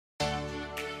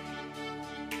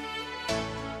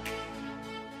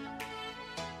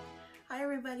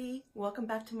everybody, welcome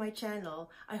back to my channel.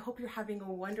 I hope you're having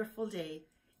a wonderful day.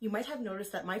 You might have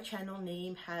noticed that my channel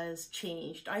name has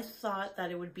changed. I thought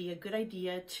that it would be a good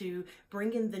idea to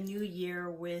bring in the new year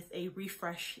with a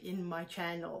refresh in my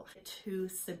channel to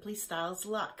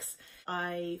SimplyStylesLux.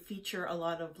 I feature a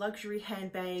lot of luxury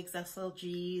handbags,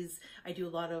 SLGs. I do a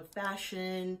lot of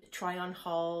fashion, try-on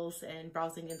hauls, and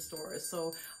browsing in stores.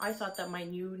 So I thought that my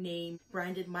new name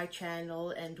branded my channel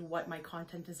and what my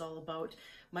content is all about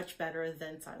much better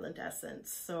than Silent Essence.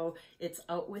 So it's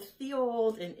out with the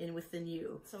old and in with the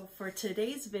new. So for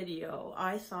today's video,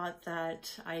 I thought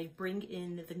that I'd bring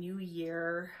in the new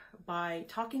year by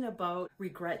talking about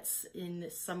regrets in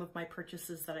some of my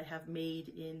purchases that I have made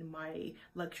in my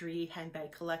luxury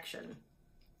handbag collection.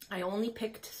 I only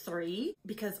picked 3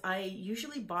 because I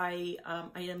usually buy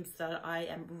items that I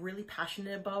am really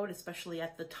passionate about, especially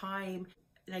at the time.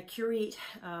 And I curate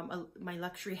my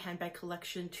luxury handbag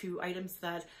collection to items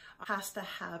that has to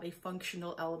have a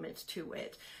functional element to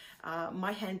it.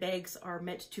 My handbags are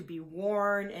meant to be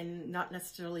worn and not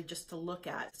necessarily just to look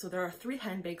at. So there are 3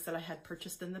 handbags that I had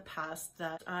purchased in the past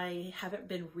that I haven't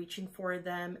been reaching for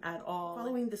them at all.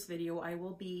 Following this video, I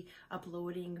will be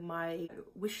uploading my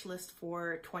wish list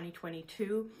for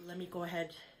 2022. Let me go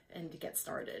ahead and get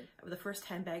started. The first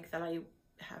handbag that I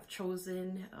have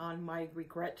chosen on my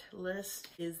regret list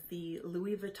is the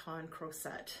Louis Vuitton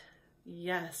Crochet.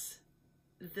 Yes,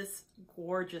 this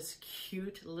gorgeous,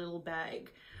 cute little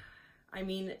bag. I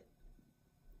mean,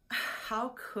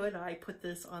 how could I put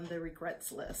this on the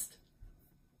regrets list?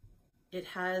 It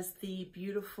has the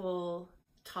beautiful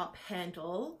top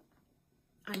handle.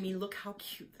 I mean, look how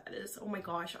cute that is. Oh my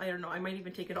gosh, I don't know. I might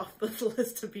even take it off the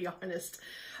list, to be honest.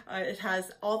 It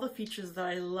has all the features that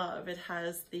I love. It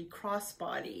has the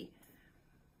crossbody.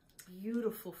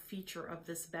 Beautiful feature of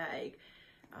this bag.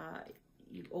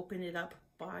 You open it up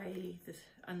by this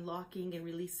unlocking and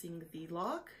releasing the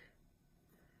lock.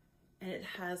 And it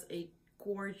has a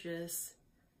gorgeous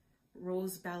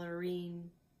rose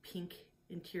ballerine pink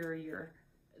interior.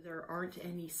 There aren't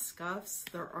any scuffs,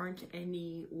 there aren't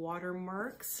any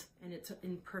watermarks, and it's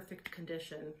in perfect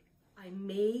condition. I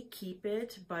may keep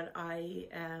it, but I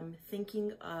am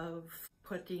thinking of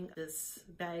putting this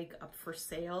bag up for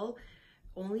sale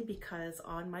only because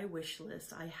on my wish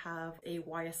list I have a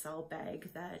YSL bag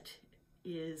that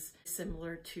is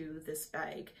similar to this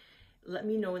bag. Let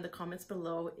me know in the comments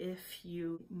below if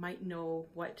you might know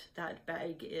what that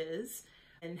bag is.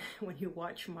 And when you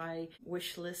watch my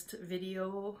wish list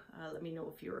video, let me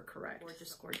know if you were correct.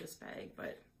 Gorgeous, gorgeous bag.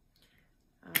 But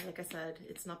like I said,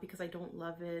 it's not because I don't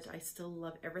love it. I still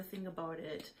love everything about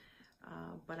it,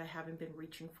 but I haven't been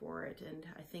reaching for it. And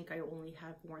I think I only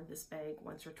have worn this bag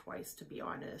once or twice, to be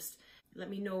honest. Let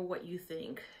me know what you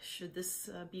think. Should this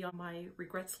be on my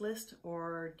regrets list,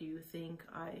 or do you think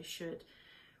I should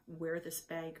wear this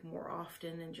bag more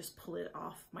often and just pull it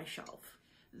off my shelf?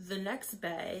 The next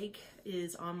bag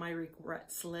is on my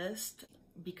regrets list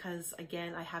because,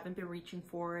 again, I haven't been reaching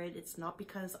for it. It's not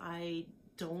because I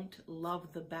don't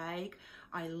love the bag.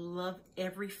 I love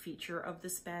every feature of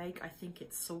this bag. I think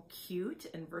it's so cute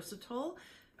and versatile.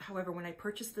 However, when I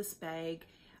purchased this bag,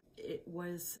 it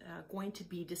was going to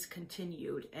be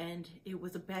discontinued, and it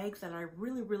was a bag that I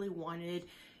really, really wanted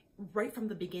right from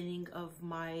the beginning of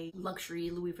my luxury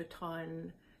Louis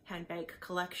Vuitton handbag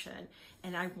collection,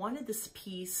 and I wanted this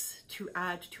piece to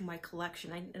add to my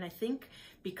collection, and I think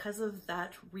because of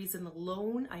that reason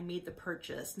alone I made the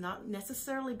purchase, not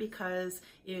necessarily because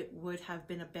it would have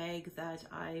been a bag that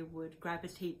I would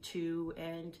gravitate to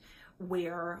and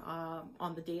wear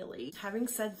on the daily. Having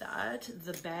said that,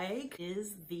 the bag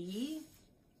is the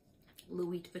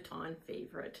Louis Vuitton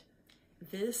favorite.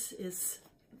 This is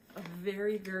a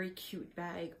very, very cute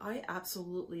bag. I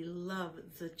absolutely love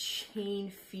the chain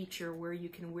feature where you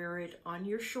can wear it on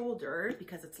your shoulder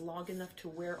because it's long enough to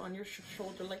wear on your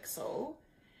shoulder like so,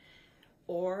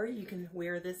 or you can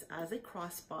wear this as a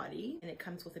crossbody, and it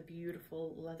comes with a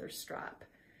beautiful leather strap.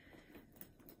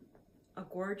 A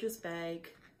gorgeous bag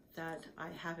that I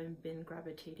haven't been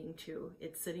gravitating to.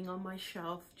 It's sitting on my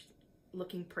shelf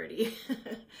looking pretty.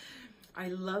 I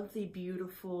love the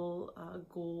beautiful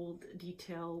gold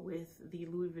detail with the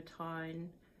Louis Vuitton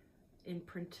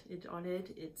imprinted on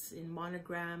it. It's in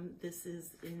monogram. This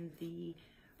is in the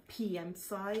PM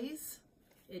size.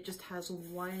 It just has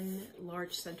one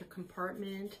large center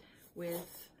compartment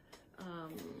with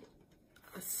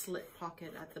a slit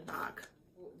pocket at the back.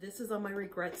 This is on my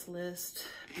regrets list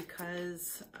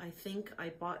because I think I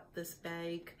bought this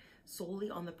bag solely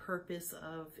on the purpose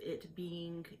of it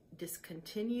being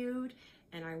discontinued,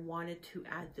 and I wanted to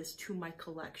add this to my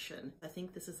collection. I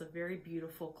think this is a very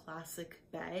beautiful classic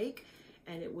bag,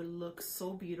 and it would look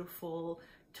so beautiful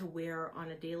to wear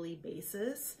on a daily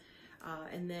basis.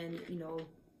 And then, you know,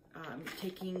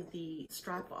 taking the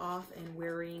strap off and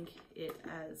wearing it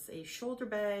as a shoulder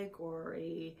bag or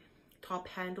a top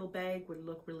handle bag would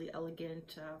look really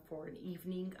elegant for an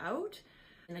evening out.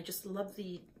 And I just love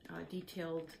the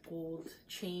detailed gold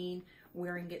chain,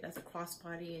 wearing it as a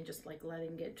crossbody and just like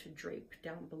letting it to drape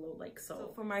down below like so.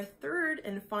 So for my third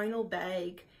and final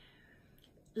bag,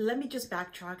 let me just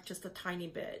backtrack just a tiny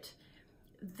bit.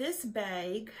 This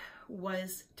bag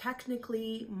was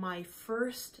technically my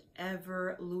first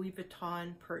ever Louis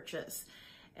Vuitton purchase.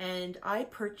 And I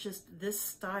purchased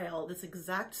this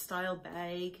exact style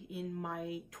bag in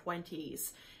my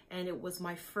 20s. And it was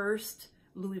my first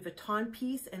Louis Vuitton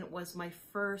piece, and it was my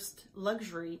first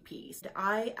luxury piece.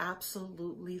 I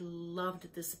absolutely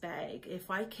loved this bag. If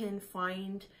I can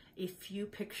find a few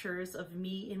pictures of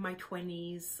me in my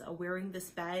 20s wearing this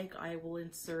bag, I will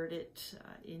insert it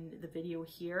in the video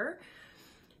here.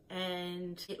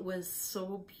 And it was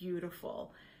so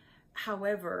beautiful.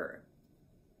 However,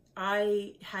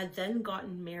 I had then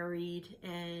gotten married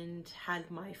and had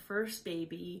my first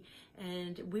baby,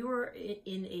 and we were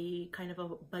in a kind of a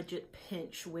budget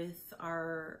pinch with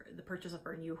the purchase of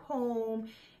our new home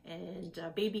and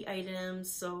baby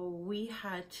items. So we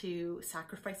had to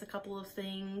sacrifice a couple of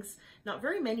things, not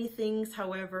very many things,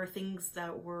 however, things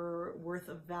that were worth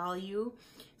of value.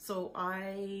 So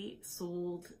I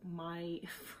sold my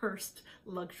first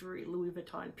luxury Louis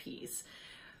Vuitton piece,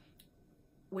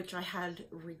 which I had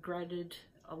regretted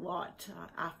a lot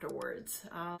afterwards,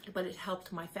 but it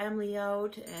helped my family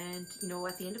out. And you know,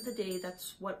 at the end of the day,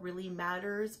 that's what really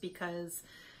matters, because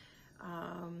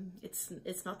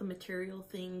it's not the material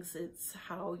things, it's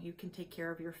how you can take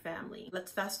care of your family.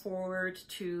 Let's fast forward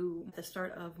to the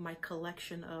start of my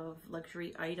collection of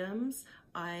luxury items.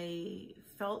 I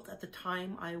felt at the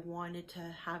time I wanted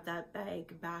to have that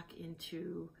bag back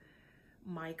into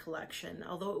my collection.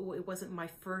 Although it wasn't my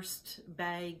first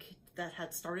bag that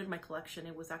had started my collection,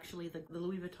 it was actually the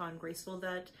Louis Vuitton Graceful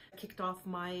that kicked off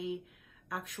my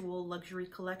actual luxury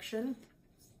collection.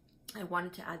 I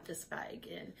wanted to add this bag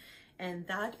in, and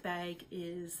that bag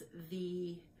is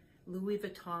the Louis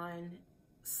Vuitton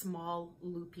small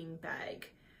looping bag.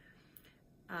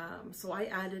 So I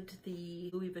added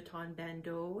the Louis Vuitton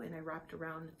bandeau and I wrapped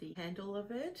around the handle of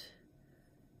it.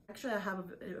 Actually, I have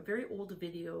a very old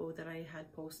video that I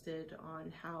had posted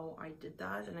on how I did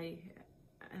that, and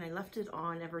I left it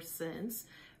on ever since.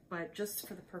 But just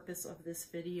for the purpose of this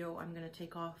video, I'm going to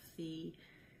take off the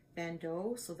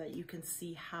bandeau so that you can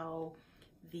see how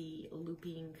the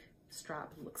looping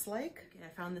strap looks like. I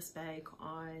found this bag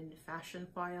on Fashion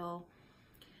File,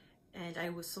 and I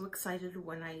was so excited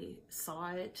when I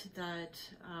saw it that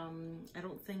I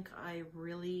don't think I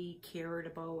really cared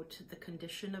about the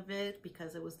condition of it,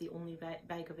 because it was the only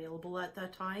bag available at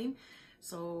that time.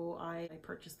 So I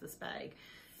purchased this bag.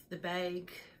 The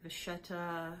bag,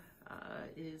 Vachetta,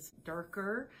 is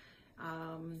darker.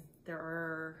 There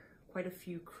are quite a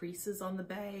few creases on the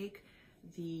bag.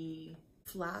 The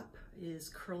flap is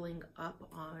curling up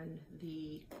on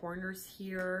the corners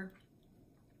here.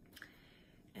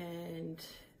 And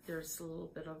there's a little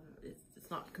bit of,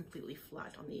 it's not completely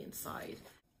flat on the inside.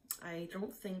 I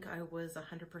don't think I was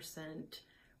 100%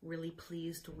 really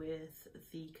pleased with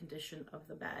the condition of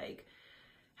the bag.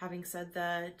 Having said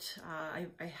that,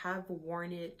 I have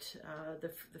worn it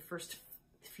the first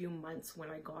few months when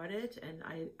I got it, and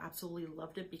I absolutely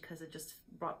loved it because it just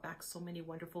brought back so many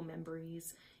wonderful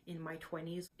memories in my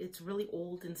 20s. It's really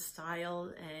old in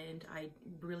style, and I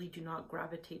really do not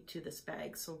gravitate to this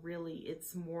bag. So really,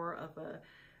 it's more of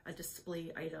a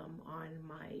display item on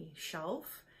my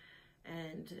shelf.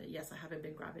 And yes, I haven't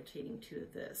been gravitating to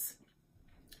this.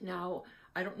 Now,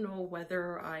 I don't know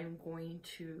whether I'm going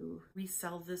to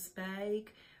resell this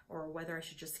bag or whether I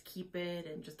should just keep it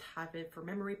and just have it for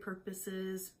memory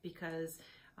purposes, because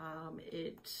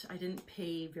I didn't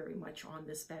pay very much on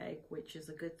this bag, which is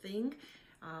a good thing.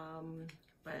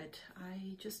 But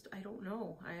I don't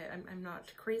know. I'm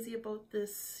not crazy about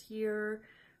this here,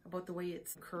 about the way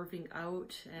it's curving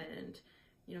out, and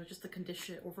you know, just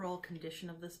the overall condition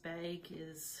of this bag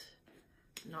is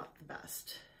not the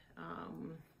best.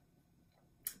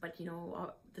 But you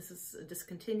know, this is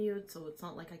discontinued, so it's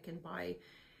not like I can buy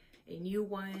a new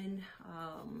one.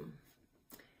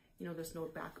 You know, there's no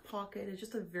back pocket. It's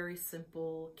just a very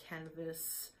simple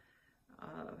canvas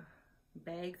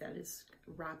bag that is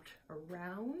wrapped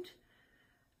around.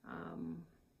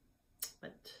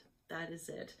 But that is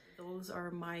it. Those are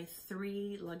my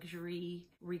 3 luxury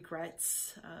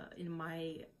regrets in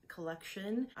my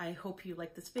collection. I hope you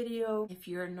like this video. If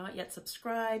you're not yet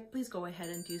subscribed, please go ahead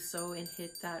and do so and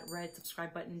hit that red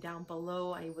subscribe button down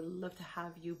below. I would love to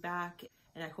have you back,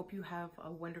 and I hope you have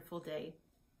a wonderful day.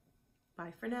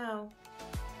 Bye for now.